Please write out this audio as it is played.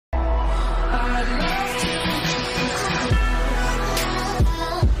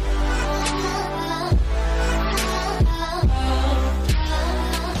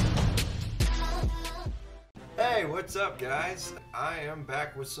What's up, guys? I am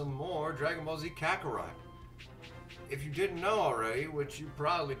back with some more Dragon Ball Z Kakarot. If you didn't know already, which you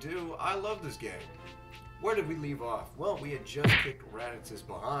probably do, I love this game. Where did we leave off? Well, we had just kicked Raditz's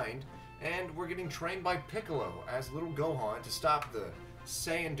behind, and we're getting trained by Piccolo as little Gohan to stop the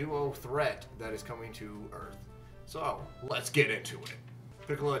Saiyan Duo threat that is coming to Earth. So, let's get into it.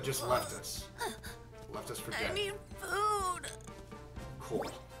 Piccolo had just left us. Left us for dead. I need food.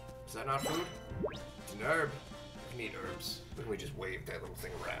 Cool. Is that not food? It's an herb. We can eat herbs. Look, we just wave that little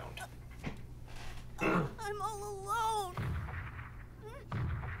thing around. I'm all alone.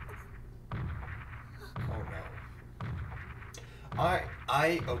 Oh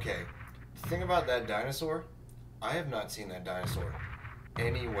no. Okay. The thing about that dinosaur, I have not seen that dinosaur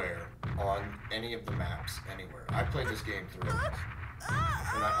anywhere on any of the maps anywhere. I played this game through,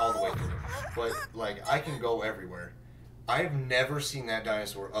 and not all the way through, but like I can go everywhere. I have never seen that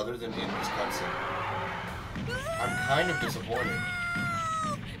dinosaur other than in this cutscene. I'm kind of disappointed.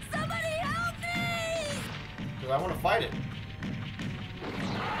 Somebody help me! Because I want to fight it.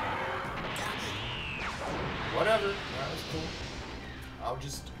 Whatever. That was cool. I'll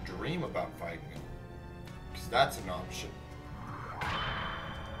just dream about fighting him. Because that's an option.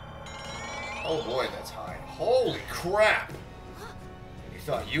 Oh boy, that's high. Holy crap! You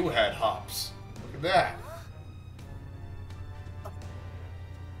thought you had hops. Look at that.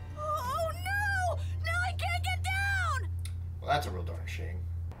 Oh no! Now I can't get down! Well, that's a real darn shame.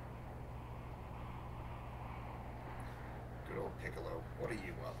 Good old Piccolo. What are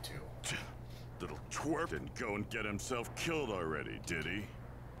you up to? Little twerp didn't go and get himself killed already, did he?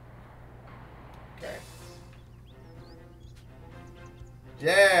 Okay.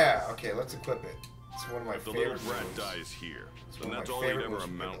 Yeah! Okay, let's equip it. It's one of my The favorite little brat moves. dies here, One and of that's my all he'd favorite ever moves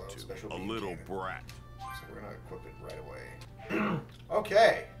from amount Piccolo, to. special A beam little cannon. brat. So we're gonna equip it right away.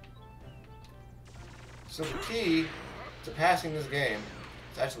 Okay. So the key to passing this game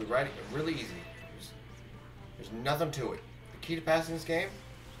is actually really easy. There's nothing to it. The key to passing this game,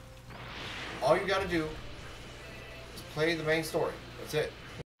 all you gotta do is play the main story. That's it.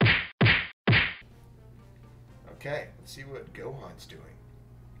 Okay, let's see what Gohan's doing.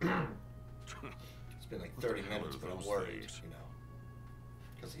 It's been like 30 minutes, but I'm worried, you know.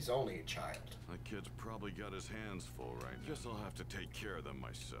 Because he's only a child. That kid's probably got his hands full right now. Guess I'll have to take care of them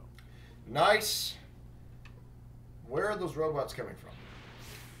myself. Nice! Where are those robots coming from?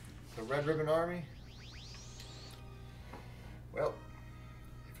 The Red Ribbon Army? Well,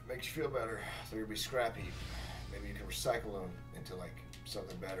 if it makes you feel better, they're gonna be scrap heap. Maybe you can recycle them into like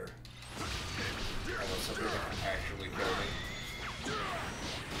something better. I know something that can actually kill me.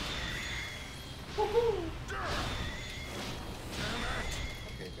 Woohoo!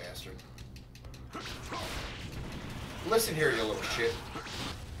 Okay, bastard. Listen here, you little shit.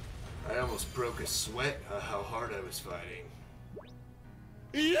 I almost broke a sweat how hard I was fighting.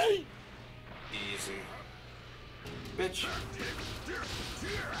 Easy. Bitch.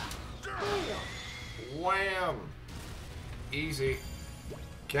 Wham! Easy.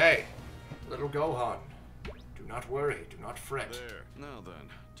 Okay. Little Gohan. Do not worry. Do not fret. There. Now then,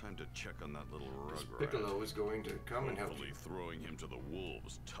 time to check on that little rugrat. Piccolo is going to come and help you. Hopefully throwing him to the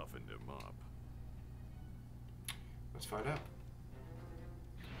wolves toughened him up. Let's find out.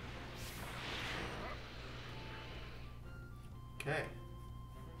 Okay.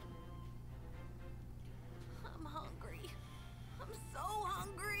 I'm hungry. I'm so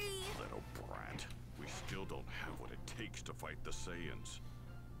hungry. Little brat. We still don't have what it takes to fight the Saiyans.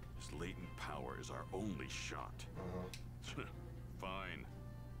 His latent power is our only shot. Fine.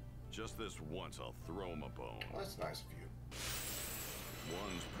 Just this once, I'll throw him a bone. Well, that's nice of you.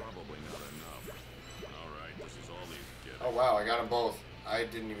 One's probably not enough. Alright, this is all these get. Oh wow, I got them both. I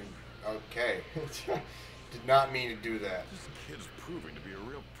didn't even... Okay. Did not mean to do that. This kid's proving to be a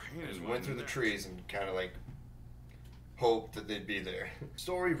real pain Just in went my through the neck. trees and kind of like hoped that they'd be there.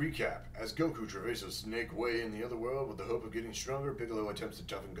 Story recap. As Goku traverses Snake Way in the other world with the hope of getting stronger, Piccolo attempts to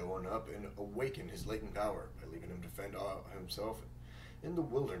toughen Gohan up and awaken his latent power by leaving him to fend himself in the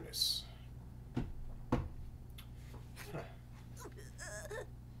wilderness.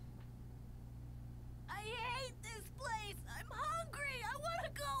 I hate this place. I'm hungry. I want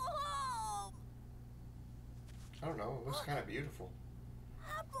to go home. I don't know. It looks kind of beautiful.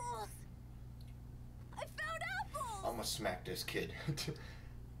 Apples. I found apples. I'm gonna smack this kid.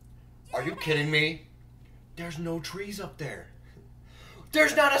 Are you kidding me? There's no trees up there.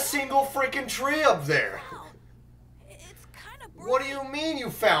 There's not a single freaking tree up there. Wow. It's kind of bright. What do you mean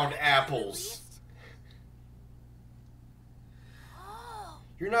you found apples? Oh,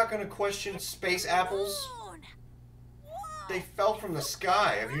 You're not gonna question space apples? moon. Wow. They fell from the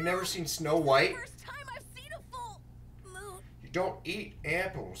sky. Have you never seen Snow White? First time I've seen a full don't eat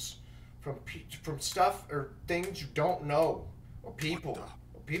apples from stuff or things you don't know, or people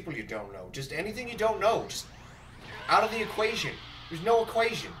you don't know. Just anything you don't know. Just out of the equation. There's no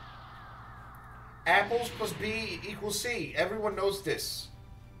equation. Apples plus B equals C. Everyone knows this.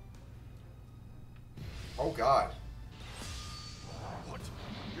 Oh God. What?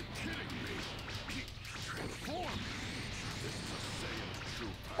 You're kidding me. Transform. This is a Saiyan's true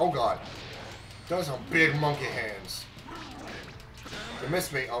power. Oh God. Those are big monkey hands. You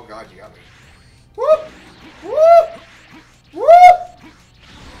missed me. Oh God, you got me. Whoop! Whoop! Whoop!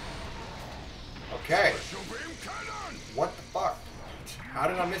 Okay. What the fuck? How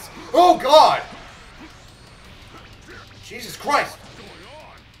did I miss? Oh God! Jesus Christ! What's going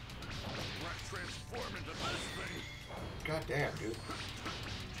on? Transform into this thing. God damn, dude.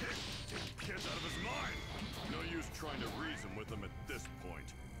 Kid's out of his mind. No use trying to reason with him at this point.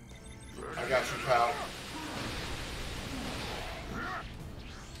 I got you, pal.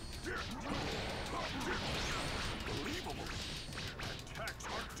 Unbelievable. Attacks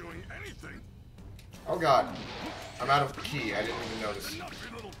aren't doing anything. Oh God. I'm out of key. I didn't even notice. Enough,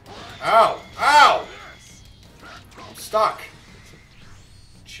 you little brat. Ow! Ow! I'm stuck.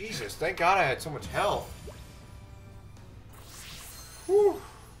 Jesus, thank God I had so much health. Whew.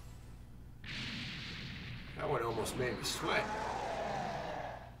 That one almost made me sweat.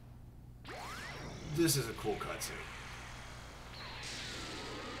 This is a cool cutscene.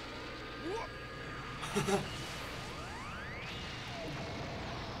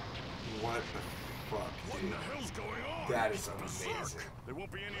 What the fuck, What dude? in the hell's going on? That is Berserk. amazing. There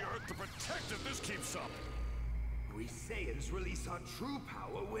won't be any Earth to protect if this keeps up. We Saiyans release our true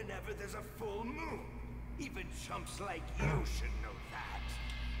power whenever there's a full moon. Even chumps like you should know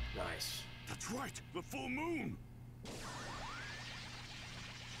that. Nice. That's right, the full moon.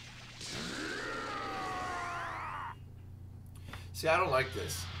 See, I don't like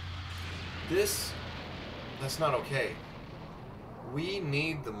this. That's not okay. We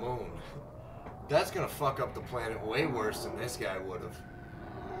need the moon. That's gonna fuck up the planet way worse than this guy would have.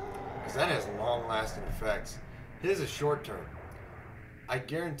 Because that has long-lasting effects. His is short-term. I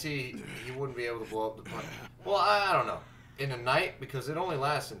guarantee he wouldn't be able to blow up the planet. Well, I don't know. In a night, because it only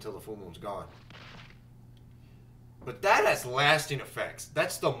lasts until the full moon's gone. But that has lasting effects.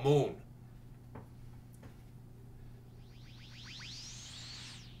 That's the moon.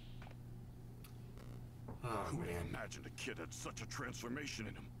 Oh, Who would have man. imagined a kid had such a transformation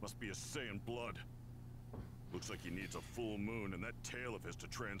in him? Must be a Saiyan blood. Looks like he needs a full moon and that tail of his to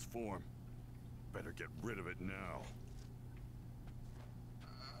transform. Better get rid of it now.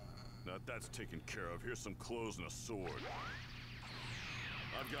 Now that's taken care of, here's some clothes and a sword.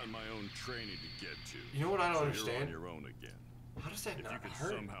 I've got my own training to get to. You know what I don't so understand? You're on your own again. How does that If you not can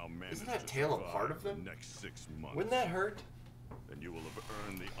hurt? somehow manage Isn't that to tail a survive part of the them? next 6 months, Wouldn't that hurt? then you will have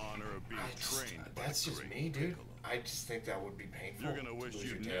earned the honor of being trained by That's the just great me, dude. Piccolo. I just think that would be painful. You're gonna to wish lose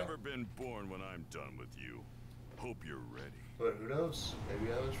you'd your tail. never been born when I'm done with you. Hope you're ready. But who knows?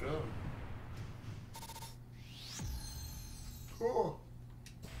 Maybe I was wrong. Cool.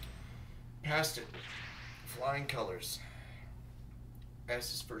 Past it. Flying colors.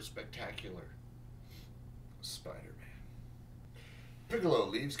 S is for spectacular. Spider-Man. Piccolo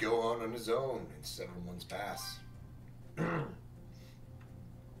leaves Gohan on his own in 7 months pass.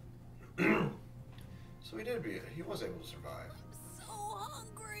 So he was able to survive. I'm so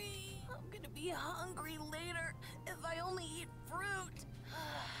hungry. I'm gonna be hungry later if I only eat fruit.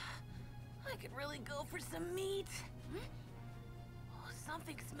 I could really go for some meat. Oh,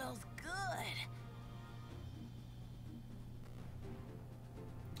 something smells good.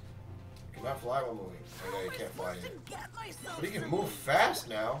 You cannot fly while moving. Oh, yeah, you How am I can't fly supposed yet. to get myself But he can some move meat? fast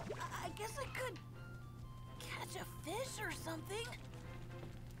now. I guess I could catch a fish or something.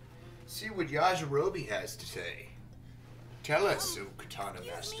 See what Yajirobe has to say. Tell us, O Katana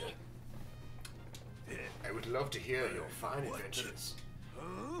excuse Master. me? I would love to hear your fine adventures.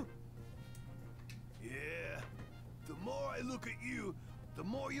 Huh? Yeah. The more I look at you, the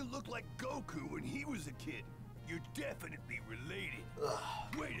more you look like Goku when he was a kid. You're definitely related. Ugh.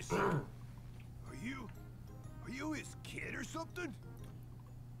 Wait a second. Are you his kid or something?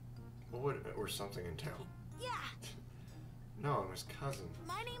 Or something in town. Yeah, No, I'm his cousin.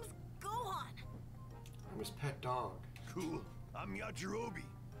 my name's Gohan. I'm his pet dog. Cool. I'm Yajirobe.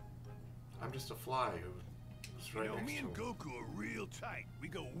 I'm just a fly who was right You know, next me to and him. Goku are real tight. We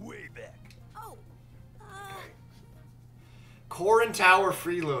go way back. Oh, Okay. Corin Tower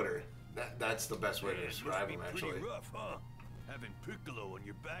freeloader. That's the best way to Man, must describe be him, pretty actually. rough, huh? Having Piccolo on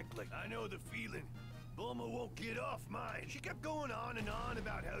your back like I know the feeling. Bulma won't get off mine. She kept going on and on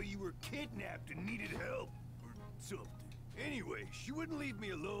about how you were kidnapped and needed help or something. Anyway, she wouldn't leave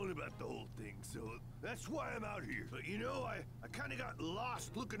me alone about the whole thing, so that's why I'm out here. But you know, I kind of got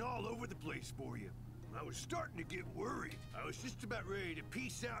lost looking all over the place for you. I was starting to get worried. I was just about ready to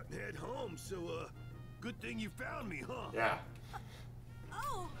peace out and head home, so, good thing you found me, huh? Yeah.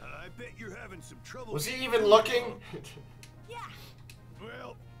 Oh, I bet you're having some trouble. Was he even looking? yeah.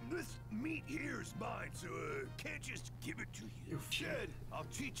 Well, this meat here is mine, so, can't just give it to you. Instead, I'll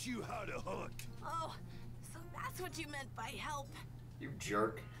teach you how to hunt. Oh, so that's what you meant by help. You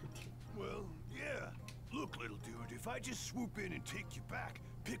jerk. Well, yeah. Look, little dude, if I just swoop in and take you back,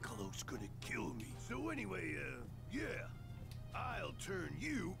 Piccolo's gonna kill me. So anyway, yeah. I'll turn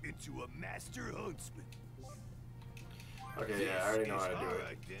you into a master huntsman. Okay, yeah, I already know how to do it.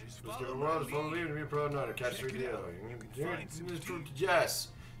 Right, Just give a world full of to be a pro not to catch the deal. Yes.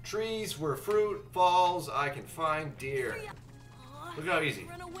 Trees where fruit falls, I can find deer. Look how easy.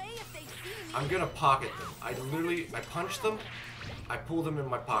 Run away if they see me. I'm gonna pocket them. I punch them, I pull them in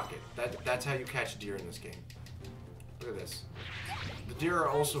my pocket. That's how you catch deer in this game. Look at this. The deer are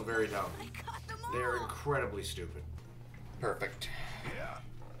also very dumb. I caught them all. They're incredibly stupid. Perfect. Yeah.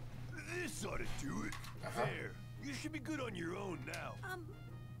 This ought to do it. There. You should be good on your own now.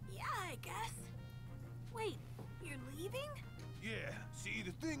 Yeah, I guess. Wait, you're leaving? Yeah. See,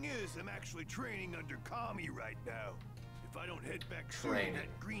 the thing is, I'm actually training under Kami right now. If I don't head back soon, Training.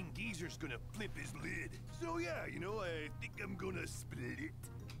 that green geezer's gonna flip his lid. So yeah, you know, I think I'm gonna split it.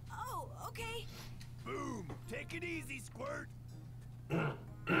 Oh, okay. Boom! Take it easy, Squirt.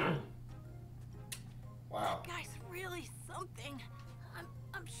 Wow. Guy's really something.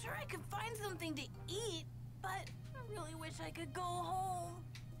 I'm sure I could find something to eat, but I really wish I could go home.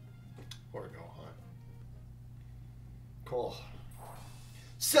 Or Gohan. Cool.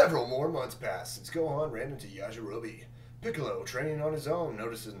 Several more months pass since Gohan ran into Yajirobe. Piccolo, training on his own,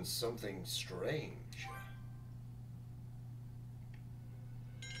 noticing something strange.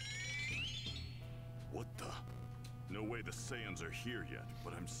 What the? No way the Saiyans are here yet,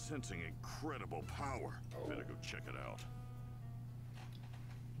 but I'm sensing incredible power. Oh. Better go check it out.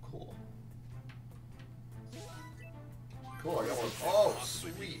 Cool. Cool, I got one. Oh,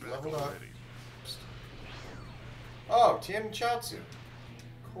 sweet. Leveled up. Oh, Tien Chaozu.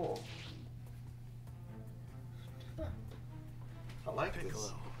 Cool. I like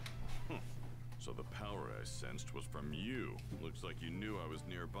this. So the power I sensed was from you. Looks like you knew I was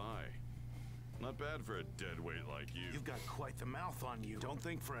nearby. Not bad for a deadweight like you. You've got quite the mouth on you. Don't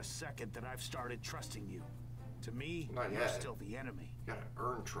think for a second that I've started trusting you. To me, Not you're yet. still the enemy. You gotta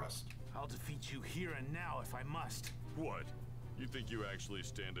earn trust. I'll defeat you here and now if I must. What? You think you actually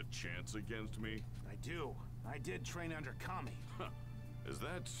stand a chance against me? I do. I did train under Kami. Is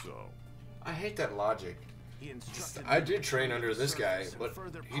that so? I hate that logic. He instructed I me did to train improve under this guy, surface and but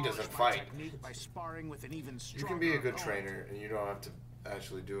further he doesn't polish my fight. technique by sparring with an even You stronger can be a good opponent. trainer, and you don't have to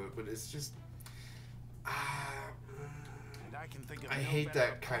actually do it, but it's just... And I can think of I no hate better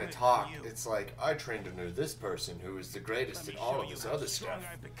that kind of opponent talk. than you. It's like, I trained under this person who is the greatest Let at me all show of you this how other strong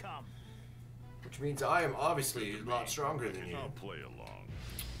stuff. I've become. Which means I am obviously a lot stronger than you. I'll play along.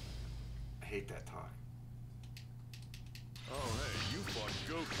 I hate that talk. Oh, hey, you fought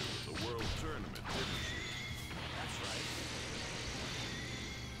Goku at the World Tournament, didn't you? That's right.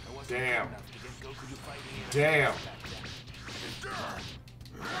 I wasn't Damn. good enough to get Goku to fight me in a Damn. back then.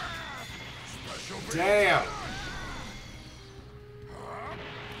 Damn!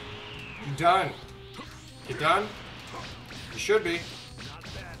 You done? You done? You should be.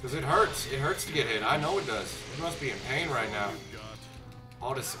 Because it hurts. It hurts to get hit. I know it does. You must be in pain right now.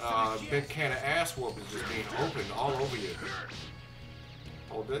 All this big can of ass whoop is just being opened all over you.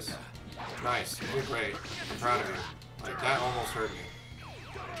 Hold this. Nice. You did great. I'm proud of you. Like, that almost hurt me.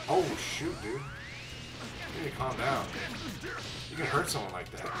 Oh, shoot, dude. You need to calm down. You can hurt someone like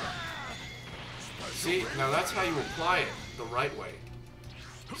that. See, now that's how you apply it the right way.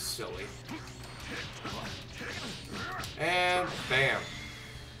 Silly. And bam.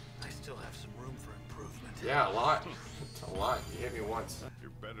 I still have some room for improvement. Yeah, a lot. A lot. You hit me once.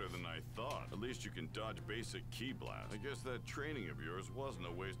 You're better than I thought. At least you can dodge basic ki blast. I guess that training of yours wasn't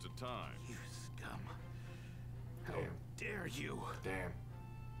a waste of time. You scum. How Damn. dare you? Damn.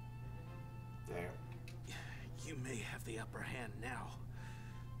 Damn. You may have the upper hand now,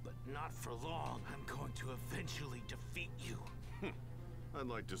 but not for long. I'm going to eventually defeat you. I'd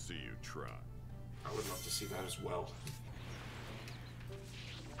like to see you try. I would love to see that as well.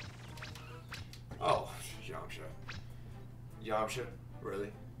 Oh, Yamcha. Yamcha? Really?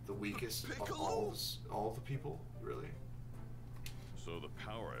 The weakest of all the people? Really? So the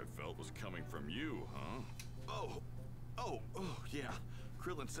power I felt was coming from you, huh? Oh, yeah.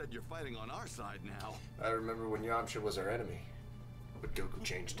 Krillin said you're fighting on our side now. I remember when Yamcha was our enemy, but Goku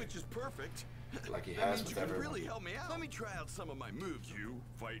changed it. Which is perfect. Like he That has means with you can everyone. really help me out. Let me try out some of my moves. You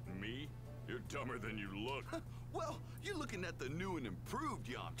fight me? You're dumber than you look. Well, you're looking at the new and improved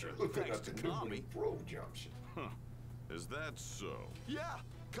Yamcha. Looking Thanks at to the new Kami. improved Yamcha. Huh. Is that so? Yeah.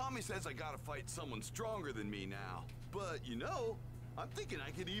 Kami says I gotta fight someone stronger than me now. But, you know, I'm thinking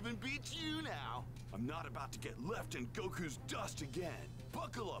I could even beat you now. I'm not about to get left in Goku's dust again.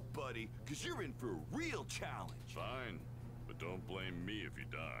 Buckle up, buddy, because you're in for a real challenge. Fine, but don't blame me if you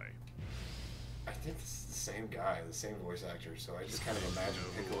die. I think this is the same guy, the same voice actor, so I just kind of imagine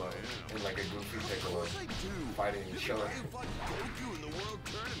Piccolo in like a goofy Piccolo I do. fighting each other. I fought Goku in the World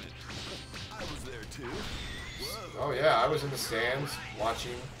Tournament. I was there too. Whoa. Oh yeah, I was in the stands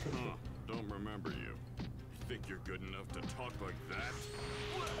watching. Huh, don't remember you. Think you're good enough to talk like that?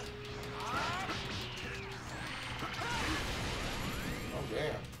 Oh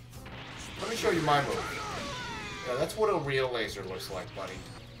damn. Let me show you my move. Yeah, that's what a real laser looks like, buddy.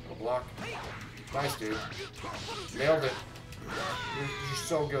 Little block. Nice, dude. Nailed it. You're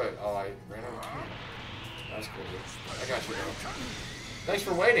so good. Oh, I ran out of time. That's cool, dude. I got you, though. Thanks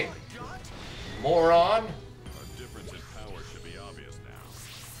for waiting. Moron. Our difference in power should be obvious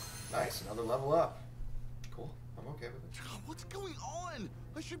now. Nice, another level up. Cool. I'm okay with it. What's going on?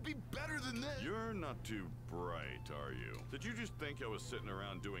 I should be better than this. You're not too bright, are you? Did you just think I was sitting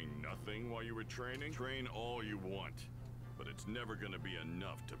around doing nothing while you were training? Train all you want, but it's never gonna be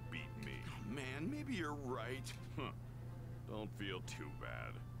enough to beat me. Man, maybe you're right. Huh. Don't feel too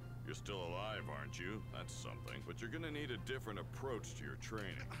bad. You're still alive, aren't you? That's something. But you're gonna need a different approach to your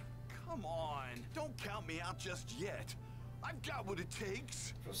training. Come on, don't count me out just yet. I've got what it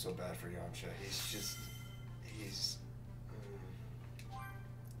takes. I feel so bad for Yamcha.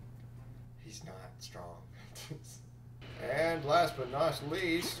 He's not strong. And last but not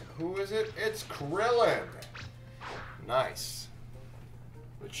least, who is it? It's Krillin. Nice.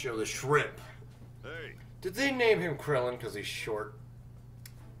 Let's show the shrimp. Hey. Did they name him Krillin because he's short?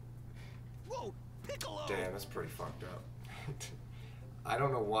 Whoa, Piccolo! Damn, that's pretty fucked up. I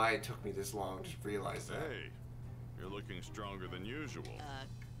don't know why it took me this long to realize that. Hey, you're looking stronger than usual.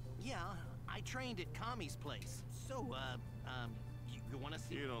 Yeah, I trained at Kami's place. So, you want to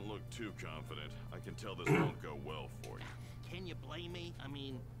see? You don't look too confident. I can tell this won't go well for you. Can you blame me? I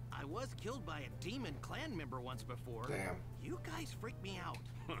mean, I was killed by a demon clan member once before. Damn. You guys freaked me out.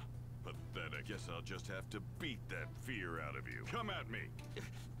 Huh, pathetic. Guess I'll just have to beat that fear out of you. Come at me.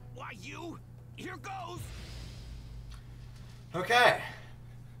 Why, you? Here goes! Okay. I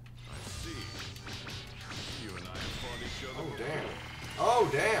see. You and I have fought each other. Oh, damn. Oh,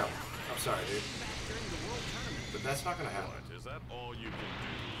 damn. I'm sorry, dude. During the World Tournament. But that's not gonna happen. What? Is that all you can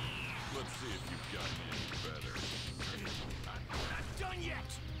do? Let's see if you've gotten any better. I'm not done yet!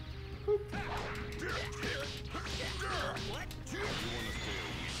 What? You want to stay a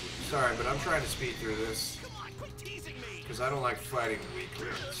week with me? Sorry, but I'm trying to speed through this Come on, quit teasing me! because I don't like fighting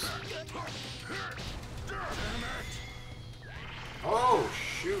weaklings. Oh,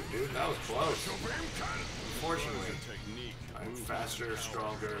 shoot, dude. That was close. Unfortunately, Technique. I'm faster,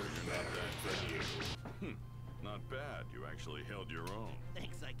 stronger, better than you. Not bad. You actually held your own.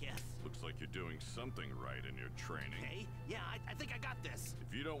 Thanks, I guess. Looks like you're doing something right in your training. Okay, yeah, I think I got this.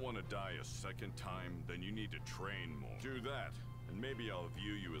 If you don't want to die a second time, then you need to train more. Do that, and maybe I'll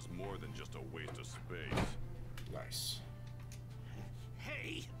view you as more than just a waste of space. Nice.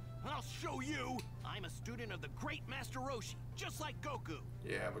 Hey, I'll show you! I'm a student of the great Master Roshi, just like Goku.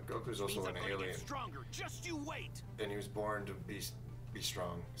 Yeah, but Goku's Means also I'm an gonna alien, get stronger, just you wait! and he was born to be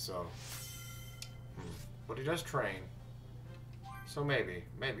strong, so... But he does train. So maybe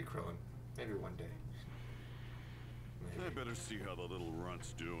Krillin. Maybe one day. I Maybe. better see how the little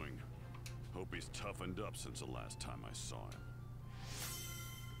runt's doing. Hope he's toughened up since the last time I saw him.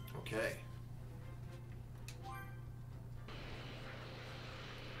 Okay.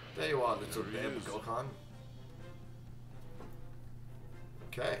 There you are, little There he baby is. Gohan.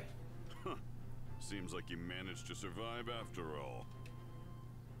 Okay. Huh. Seems like you managed to survive after all.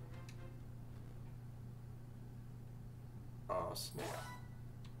 Oh, snap.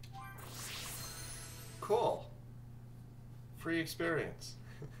 Cool. Free experience.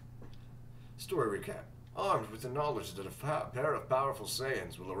 Story recap. Armed with the knowledge that a pair of powerful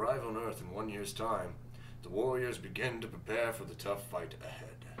Saiyans will arrive on Earth in 1 year's time, the warriors begin to prepare for the tough fight ahead.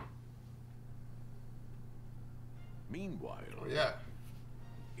 Meanwhile, Oh yeah.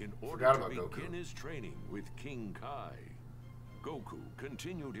 in order Forgot to about begin Goku. his training with King Kai, Goku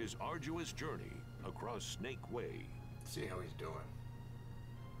continued his arduous journey across Snake Way. See how he's doing.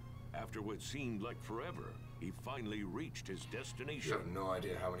 After what seemed like forever, he finally reached his You destination. have no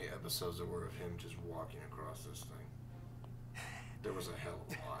idea how many episodes there were of him just walking across this thing. There was a hell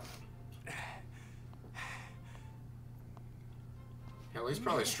of a lot. Hell, he's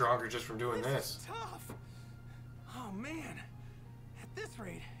probably stronger just from doing this. Is tough. Oh man. At this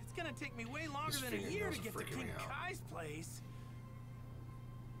rate, it's gonna take me way longer His than a year fingernails to are get to freaking King me out. Kai's place.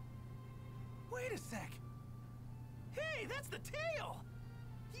 Wait a sec. Hey, that's the tail.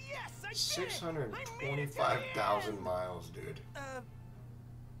 Yes, I did it! I made it to the 625,000 end! miles, dude.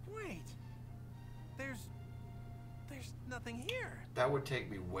 Wait. There's nothing here. That would take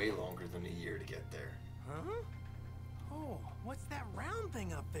me way longer than a year to get there. Huh? Oh, what's that round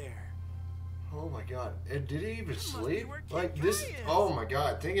thing up there? Oh my god. Did he even be sleep? where King Like Kai this? is. Oh my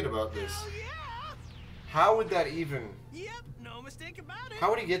god, thinking about this. Hell yeah! How would that even... Yep, no mistake about it. How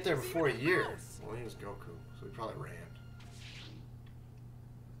would he get there It's before a even year? house. Well, he was Goku, so he probably ran.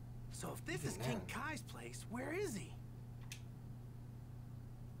 So if this is Even King then. Kai's place, where is he?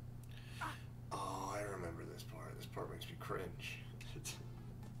 Oh, I remember this part. This part makes me cringe.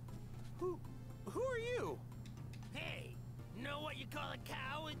 Who are you? Hey, know what you call a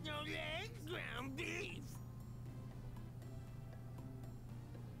cow with no legs? Ground beef.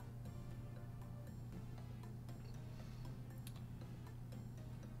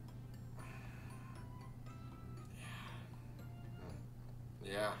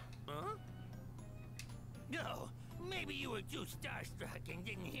 Yeah. Huh? No, maybe you were too starstruck and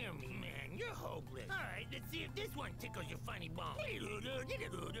didn't hear me, man. You're hopeless. All right, let's see if this one tickles your funny bone.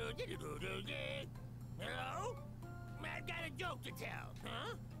 Hello? I've got a joke to tell.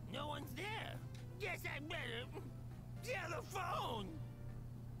 Huh? No one's there. Guess I better tell the phone.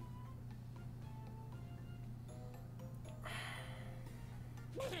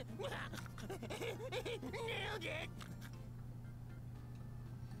 Nailed it.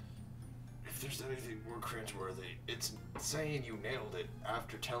 If there's anything more cringeworthy, it's saying you nailed it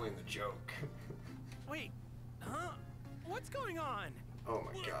after telling the joke. Wait, huh? What's going on? Oh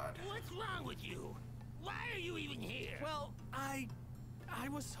my god. What's wrong with you? Why are you even here? Well, I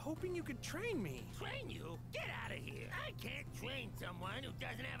was hoping you could train me. Train you? Get out of here. I can't train someone who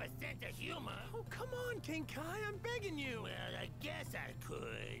doesn't have a sense of humor. Oh, come on, King Kai, I'm begging you. Well, I guess I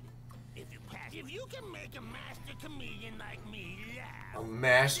could. If you can make a master comedian like me laugh. A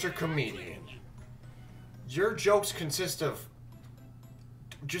master then I'll comedian. train you. Your jokes consist of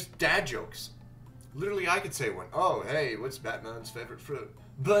just dad jokes. Literally, I could say one. Oh, hey, what's Batman's favorite fruit?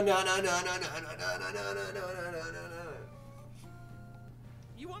 Banana.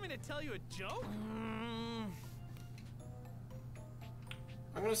 You want me to tell you a joke?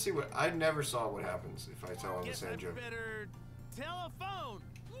 I'm gonna see what. I never saw what happens if I tell him the Guess same I joke. better tell a phone.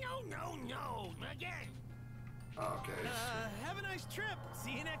 No. Again. Oh, okay. Have a nice trip.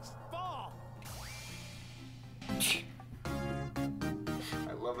 See you next fall. I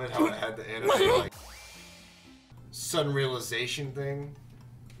love it how it had the anime like sun realization thing.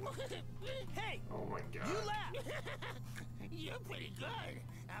 Hey, Oh my god. you laugh. You're pretty good.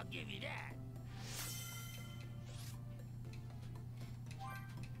 I'll give you that.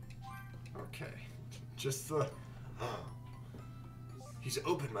 Okay. Just the. He's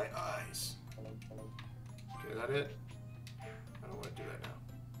opened my eyes. Okay, that it? I don't want to do that now.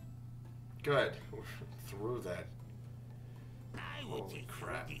 Good. We're through that. I will Holy teach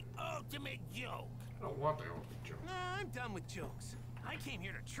crap. you the ultimate joke. I don't want the ultimate joke. Nah, I'm done with jokes. I came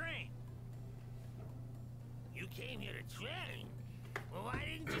here to train. You came here to train? Well, why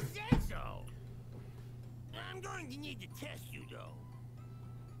didn't you say so? I'm going to need to test you, though.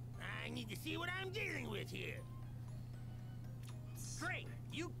 I need to see what I'm dealing with here. Great,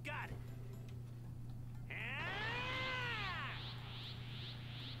 you got it.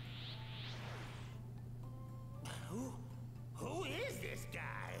 Who is this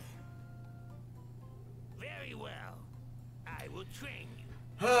guy? Very well. I will train you.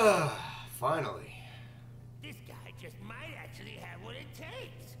 Finally. This guy just might actually have what it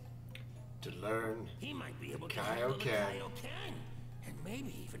takes. To learn. He might be able to Kaioken. handle the Kaioken. And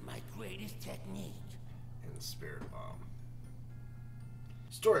maybe even my greatest technique. And the Spirit Bomb.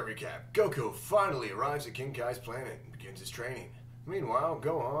 Story recap. Goku finally arrives at King Kai's planet and begins his training. Meanwhile,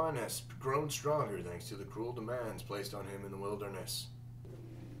 Gohan has grown stronger thanks to the cruel demands placed on him in the wilderness.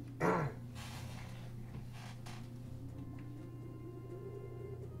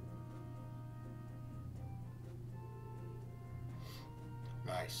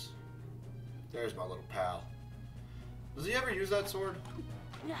 Nice. There's my little pal. Does he ever use that sword?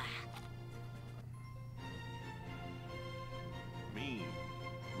 Mean,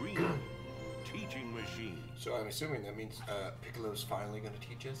 green, teaching machine. So I'm assuming that means Piccolo's finally going to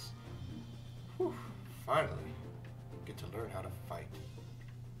teach us? Whew. Finally, get to learn how to fight.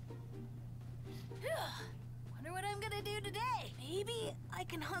 Wonder what I'm gonna do today. Maybe I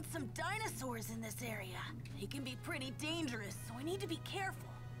can hunt some dinosaurs in this area. They can be pretty dangerous, so I need to be careful.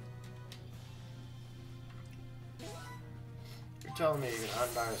 You're telling me you can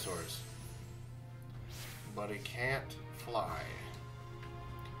hunt dinosaurs, but he can't fly.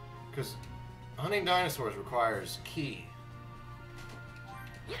 Because hunting dinosaurs requires ki.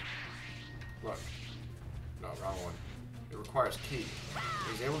 Look. No, wrong one. It requires ki.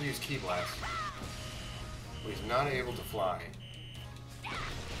 He's able to use ki blast, but he's not able to fly.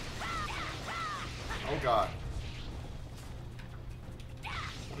 Oh god.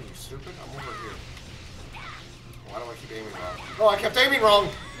 What are you, stupid? I'm over here. Why do I keep aiming wrong? Oh, I kept aiming wrong!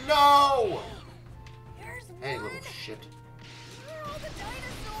 No! There's Hey, one. little shit. Where are all the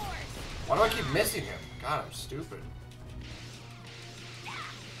dinosaurs? Why do I keep missing him? God, I'm stupid.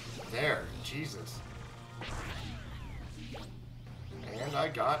 There, Jesus. And I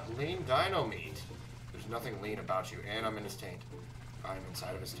got lean dino meat. There's nothing lean about you, and I'm in his taint. I'm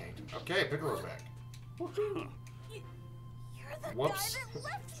inside of his taint. Okay, Piccolo's back. You're the Whoops. guy that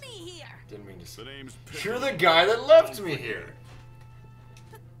left me here. Didn't mean to say. The name's You're Piccolo. the guy that left me here.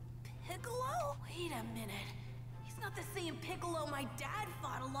 Piccolo? Wait a minute. He's not the same Piccolo my dad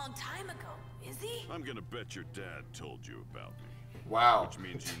fought a long time ago, is he? I'm gonna bet your dad told you about me. Wow. Which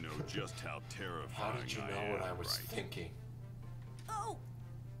means you know just how terrifying How did you know what I was right? thinking? Oh.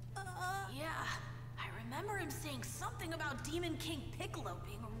 Yeah. I remember him saying something about Demon King Piccolo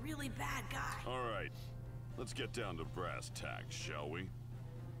being a really bad guy. All right, let's get down to brass tacks, shall we?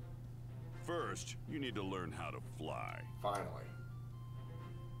 First, you need to learn how to fly. Finally.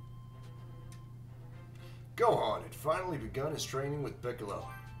 Gohan had finally begun his training with Piccolo.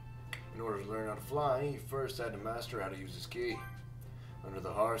 In order to learn how to fly, he first had to master how to use his ki. Under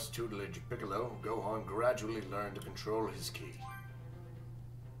the harsh tutelage of Piccolo, Gohan gradually learned to control his ki.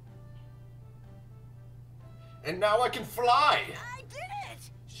 And now I can fly! I did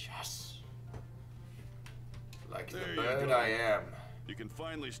it! Yes! Like There the you bird go. I am. You can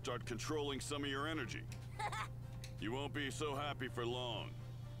finally start controlling some of your energy. You won't be so happy for long.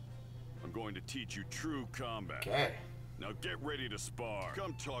 I'm going to teach you true combat. Okay. Now get ready to spar.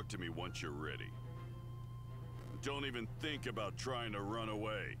 Come talk to me once you're ready. Don't even think about trying to run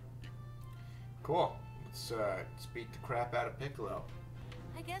away. Cool. Let's beat the crap out of Piccolo.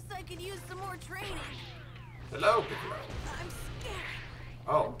 I guess I could use some more training. Hello, Piccolo. I'm scared.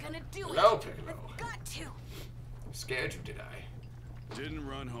 Oh. I'm gonna do Hello, it. Piccolo. I've got to. Scared you, did I? Didn't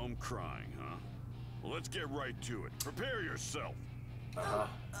run home crying, huh? Well, let's get right to it. Prepare yourself. Uh-huh.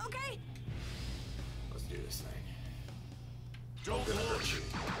 Okay. Let's do this thing. Don't gonna hurt push.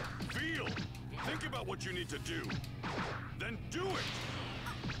 Feel. Think about what you need to do. Then do it.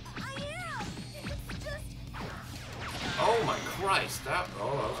 I am. It's just. Oh my Christ! That was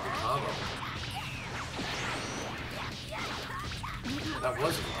a good combo. That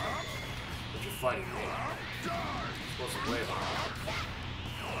was a good combo. But you're fighting me. You're supposed to wave on.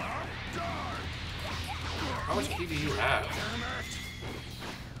 How much ki do you have?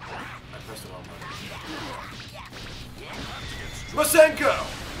 I pressed the wrong button. Masenko!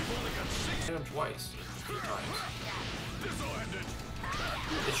 Hit him twice. 3 times. This'll end it.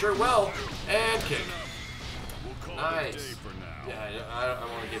 It sure will. And kick. We'll call it a Nice. day for now. Yeah, I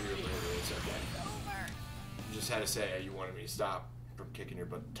want to give you a little bit. It's okay. You just had to say you wanted me to stop from kicking your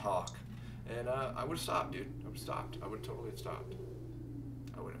butt and talk. And I would have stopped, dude. I would have stopped. I would totally have stopped.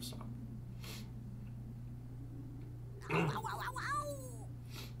 I would have stopped. Ow, ow, ow, ow,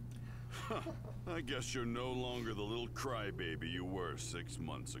 ow. I guess you're no longer the little crybaby you were 6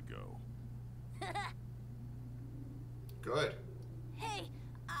 months ago. Good. Hey,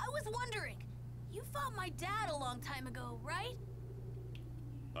 I was wondering. You fought my dad a long time ago, right?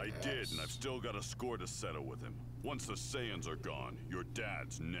 I did, and I've still got a score to settle with him. Once the Saiyans are gone, your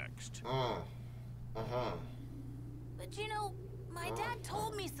dad's next. Uh-huh. But you know, my dad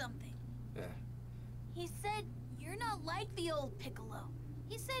told me something. Yeah. He said, you're not like the old Piccolo.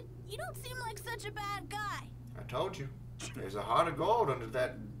 He said, you don't seem like such a bad guy. I told you. There's a heart of gold under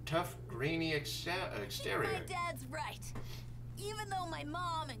that tough, greeny exterior. My dad's right. Even though my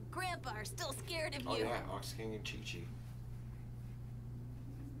mom and grandpa are still scared of Oh you. yeah, Ox King and Chi-Chi.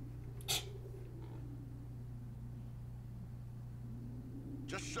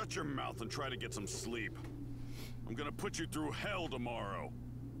 Just shut your mouth and try to get some sleep. I'm gonna put you through hell tomorrow.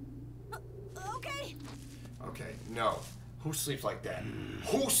 Okay. Okay, no. Who sleeps like that?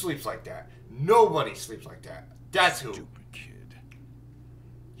 Who sleeps like that? Nobody sleeps like that. That's who. Stupid kid.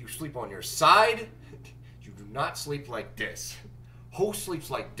 You sleep on your side. You do not sleep like this. Who sleeps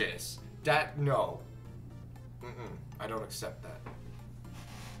like this? No. I don't accept that.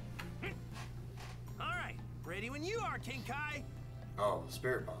 All right, ready when you are, King Kai. Oh, the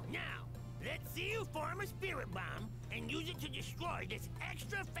spirit bomb. Now, let's see you form a spirit bomb and use it to destroy this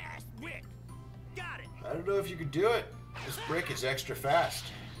extra fast brick. Got it. I don't know if you could do it. This brick is extra fast.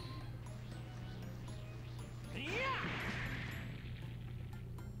 Yeah.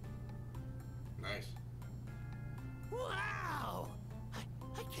 Nice. Wow!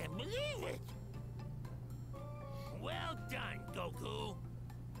 I can't believe it. Well done, Goku.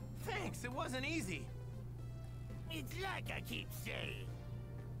 Thanks, it wasn't easy. It's like I keep saying.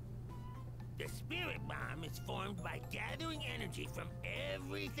 The spirit bomb is formed by gathering energy from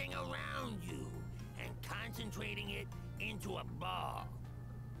everything around you and concentrating it into a ball.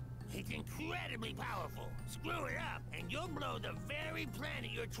 It's incredibly powerful. Screw it up, and you'll blow the very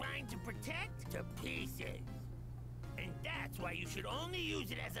planet you're trying to protect to pieces. And that's why you should only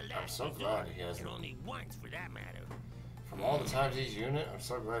use it as a last so resort, glad he hasn't. and only once for that matter. From all the times he's using it, I'm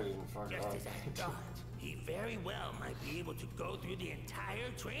so glad he didn't fuck it Just up. as I thought, he very well might be able to go through the entire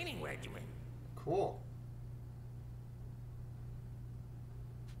training regimen. Cool.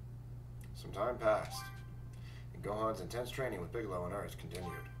 Some time passed, and Gohan's intense training with Piccolo and Earth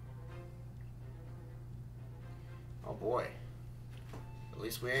continued. Oh boy. At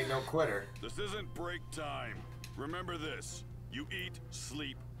least we ain't no quitter. This isn't break time. Remember this. You eat,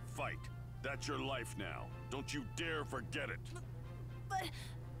 sleep, fight. That's your life now. Don't you dare forget it. But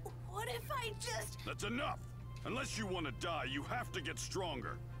what if I just... That's enough. Unless you want to die, you have to get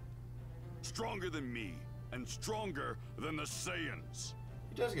stronger. Stronger than me, and stronger than the Saiyans.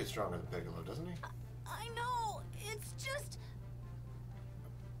 He does get stronger than Piccolo, doesn't he? I know, it's just...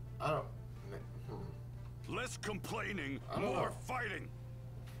 I don't... Less complaining, I don't more know. fighting.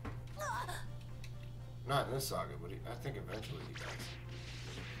 Not in this saga, but I think eventually he does.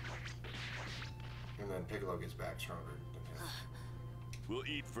 And then Piccolo gets back stronger than him. We'll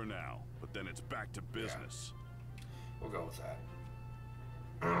eat for now, but then it's back to business. We'll go with that.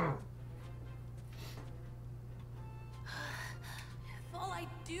 If all I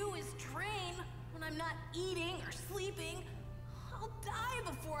do is train, when I'm not eating or sleeping, I'll die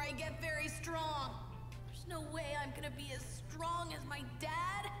before I get very strong. There's no way I'm gonna be as strong as my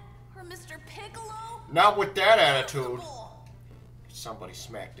dad or Mr. Piccolo. Not with that attitude. Impossible. Somebody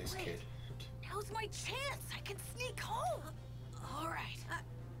smack this kid. Now's my chance. I can sneak home. All right.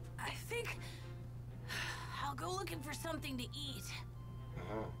 I think I'll go looking for something to eat.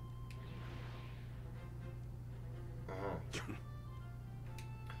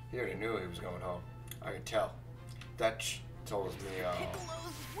 He already knew he was going home. I could tell. That told me,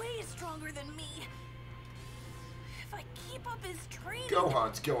 Piccolo's way stronger than me. If I keep up his training,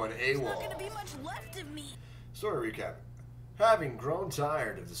 Gohan's going there's not AWOL. gonna be much left of me. Story recap. Having grown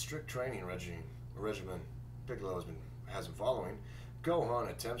tired of the strict training regimen Piccolo has been following, Gohan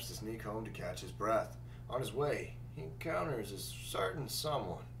attempts to sneak home to catch his breath. On his way, he encounters a certain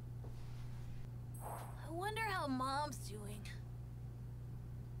someone. I wonder how Mom's doing.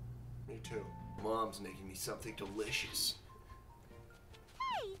 Me too. Mom's making me something delicious.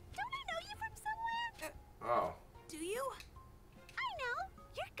 Hey, don't I know you from somewhere? Oh. Do you? I know.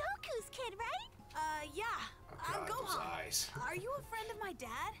 You're Goku's kid, right? Yeah. I'm God, those Gohan. eyes. Are you a friend of my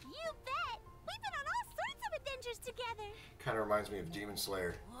dad? You bet. We've been on all sorts of adventures together. Kind of reminds me of Demon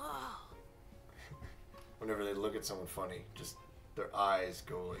Slayer. Whoa. Whenever they look at someone funny, just their eyes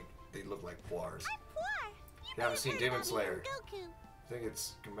go like, they look like poires. I'm Poir. You haven't seen Demon Slayer? Goku. I think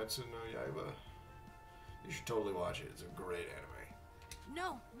it's Kimetsu no Yaiba. You should totally watch it. It's a great anime.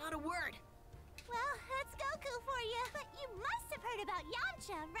 No, not a word. Well, that's Goku for you. But you must have heard about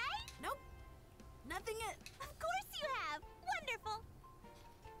Yamcha, right? Nope. Nothing yet. Of course you have. Wonderful.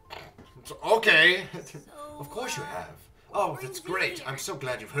 Okay. So, Of course you have. what Oh, brings that's me great. here? I'm so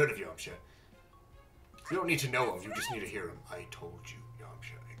glad you've heard of Yamcha. You don't need to know him. You just need to hear him. I told you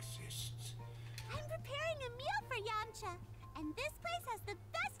Yamcha exists. I'm preparing a meal for Yamcha. And this place has the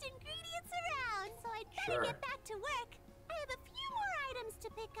best ingredients around. So I'd better Sure. get back to work. I have a few more items to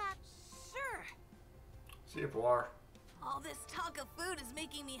pick up. Sure. See you, Poir. All this talk of food is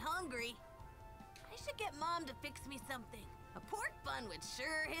making me hungry. I should get Mom to fix me something. A pork bun would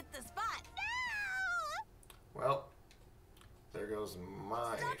sure hit the spot. No! Well, there goes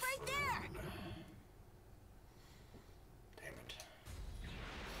my Stop right food. there. Damn it.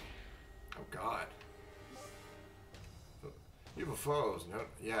 Oh, God. You have foes. No,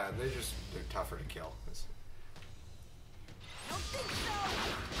 yeah, they're tougher to kill. Don't think so.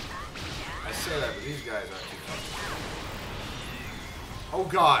 I say that, but these guys aren't too tough. Oh,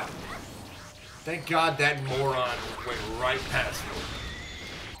 God. Thank God that moron went right past me.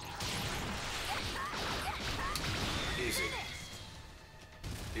 Easy.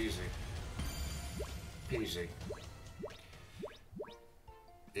 Easy. Peasy.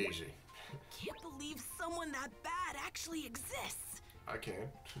 Easy. Can't believe someone that bad actually exists. I can.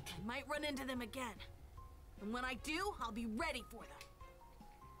 I might run into them again. And when I do, I'll be ready for them.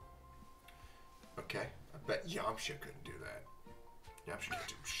 Okay. I bet Yamcha couldn't do that. Yamcha can't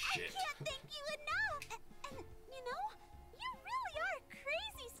do shit. I can't thank you enough. And, you know, you really are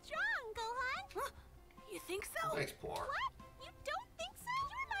crazy strong, Gohan. Huh? You think so? Thanks, Poor. What? You don't think so?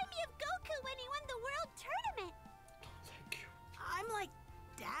 You remind me of Goku when he won the world tournament. Thank you. I'm like,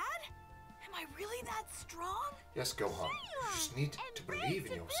 Dad? Am I really that strong? Yes, Gohan. Sure you You are. just need And to believe in brave to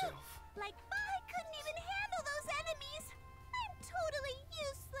boot. yourself. Like, I couldn't even handle those enemies. I'm totally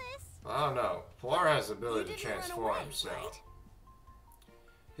useless. I don't know. Poir has the You ability to didn't run transform away, himself. right?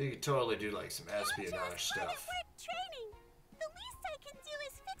 He could totally do like some Yamcha espionage is hard at stuff. work training. The least I can do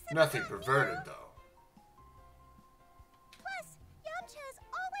is fix him Nothing up, perverted you know? though. Plus, Yamcha is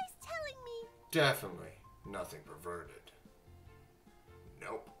always telling me. Definitely nothing perverted.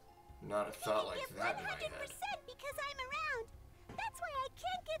 Nope. Not a thought like give that in my 100% head. because I'm around. That's why I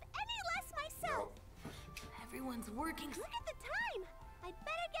can't give any less myself. Nope. Everyone's working. Look at the time. I'd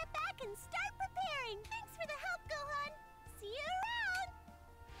better get back and start preparing. Thanks for the help, Gohan. See you around.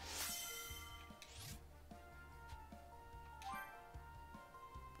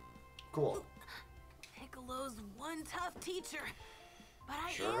 Cool. Piccolo's one tough teacher. But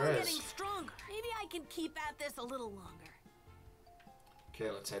I Sure am is. getting stronger. Maybe I can keep at this a little longer.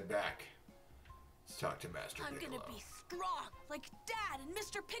 Okay, let's head back. Let's talk to Master I'm Piccolo. gonna be strong, like Dad and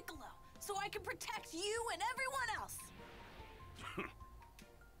Mr. Piccolo, so I can protect you and everyone else.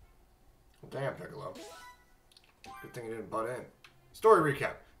 Well, damn, Piccolo. Good thing you didn't butt in. Story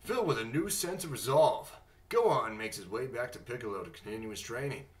recap. Filled with a new sense of resolve, Gohan makes his way back to Piccolo to continue his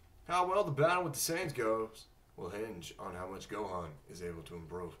training. How well the battle with the Saiyans goes will hinge on how much Gohan is able to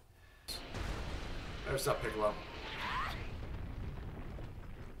improve. There's up, Piccolo.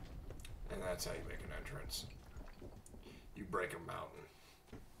 And that's how you make an entrance. You break a mountain.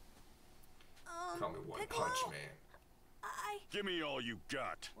 Call me One Piccolo, Punch Man. Give me all you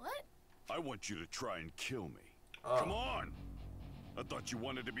got. What? I want you to try and kill me. Oh. Come on. I thought you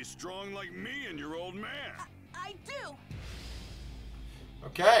wanted to be strong like me and your old man. I do.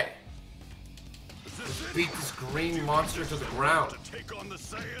 Okay. Is this it? Beat this green monster to the ground. To take on the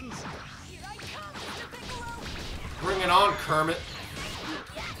Saiyans? Here I come, Mr. Piccolo. Bring it on, Kermit.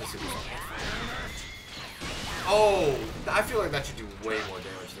 Oh, I feel like that should do way more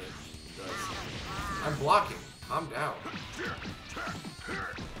damage than it does. I'm blocking. Calm down.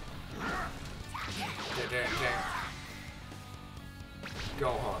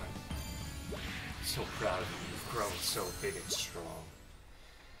 Gohan. So proud of you. You've grown so big and strong.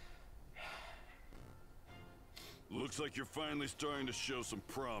 Looks like you're finally starting to show some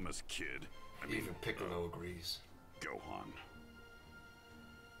promise, kid. I mean, Even Piccolo agrees. Gohan.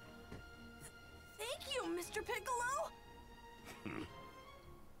 Thank you, Mr. Piccolo.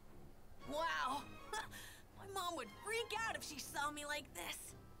 Wow. My mom would freak out if she saw me like this.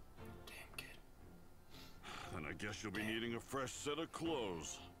 Damn kid. Then I guess you'll be needing a fresh set of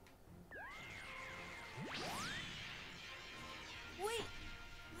clothes. Wait,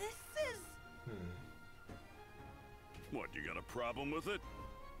 this is... What, you got a problem with it?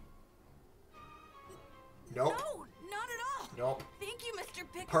 Nope. No, not at all. Nope. Thank you, Mr.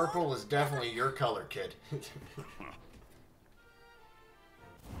 Piccolo. Purple is definitely your color, kid.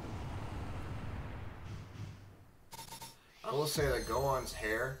 I will say that Gohan's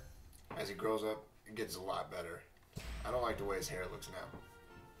hair, as he grows up, it gets a lot better. I don't like the way his hair looks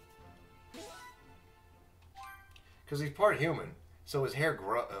now. Because he's part human, so his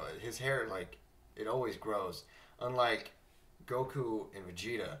hair like, it always grows. Unlike Goku and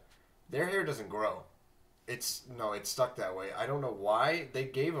Vegeta, their hair doesn't grow. It's stuck that way. I don't know why. They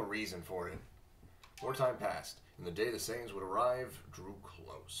gave a reason for it. More time passed, and the day the Saiyans would arrive drew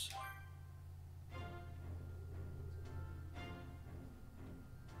close.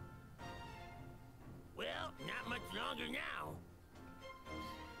 Well, not much longer now.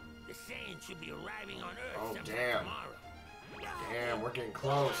 The Saiyans should be arriving on Earth Oh, sometime damn. tomorrow. Damn, we're getting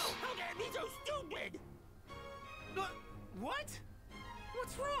close. How can I be so stupid? What?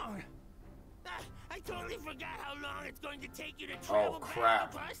 What's wrong? I totally forgot how long it's going to take you to travel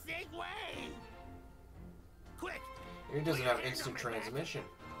crap. back across the way. Quick, He doesn't have instant transmission.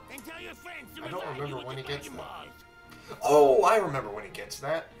 and tell your friends to I don't revive you remember with when the he gets Dragon that. Balls. Oh, I remember when he gets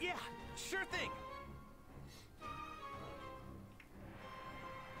that. Yeah, sure thing.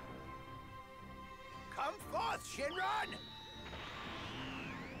 Come forth, Shinron!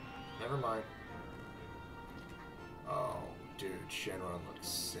 Never mind. Oh, dude, Shenron looks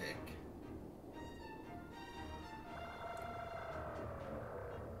sick.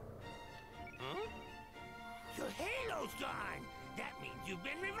 Huh? Your halo's gone! That means you've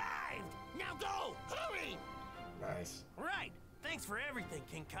been revived! Now go! Hurry! Nice. Right. Thanks for everything,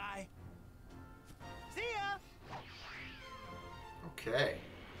 King Kai. See ya! Okay.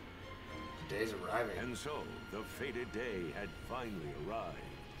 The day's arriving. And so, the fated day had finally arrived.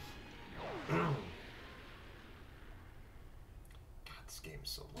 God, this game is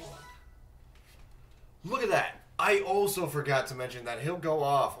so long. Look at that! I also forgot to mention that he'll go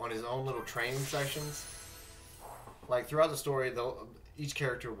off on his own little training sections. Like, throughout the story, each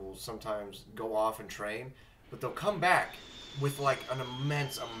character will sometimes go off and train, but they'll come back with, like, an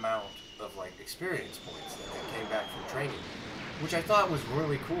immense amount of, like, experience points that they came back from training, which I thought was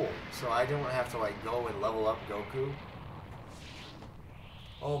really cool. So I don't have to, like, go and level up Goku.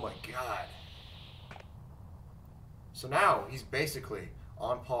 Oh my god. So now he's basically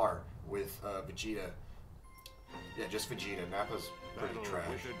on par with Vegeta. Yeah, just Vegeta. Nappa's pretty Battle trash.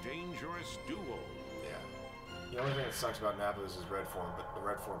 with a dangerous duo. Yeah. The only thing that sucks about Nappa is his red form, but the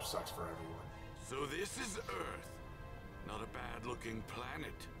red form sucks for everyone. So this is Earth. Not a bad-looking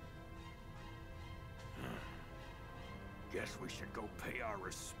planet. Guess we should go pay our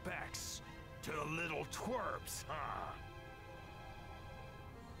respects to the little twerps, huh?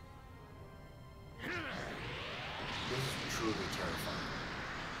 This is truly terrifying.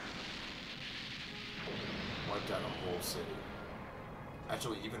 Wiped out a whole city.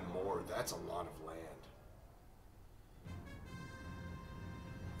 Actually, even more. That's a lot of land.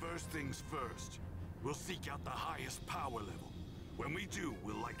 First things first, we'll seek out the highest power level. When we do,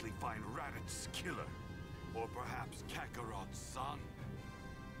 we'll likely find Raditz' killer. Or perhaps Kakarot's son.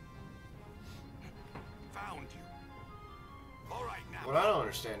 Found you. All right, now. What I don't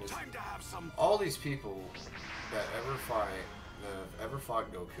understand is time to have some. all these people that have ever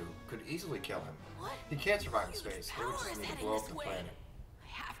fought Goku could easily kill him. What? He can't survive in Huge space. They would power just is need to heading blow up this the way. planet. I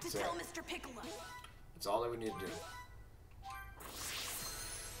have to That's tell it. Mr. Piccolo. That's all they would need to do.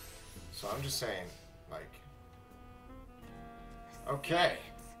 So I'm just saying, like, okay,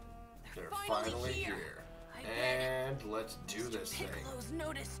 they're finally here. And let's do this thing. Piccolo's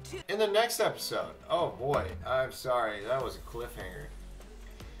noticed too. In the next episode, oh boy, I'm sorry, that was a cliffhanger.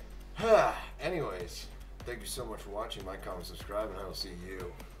 Anyways, thank you so much for watching. Like, comment, subscribe, and I will see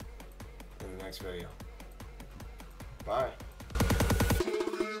you in the next video. Bye.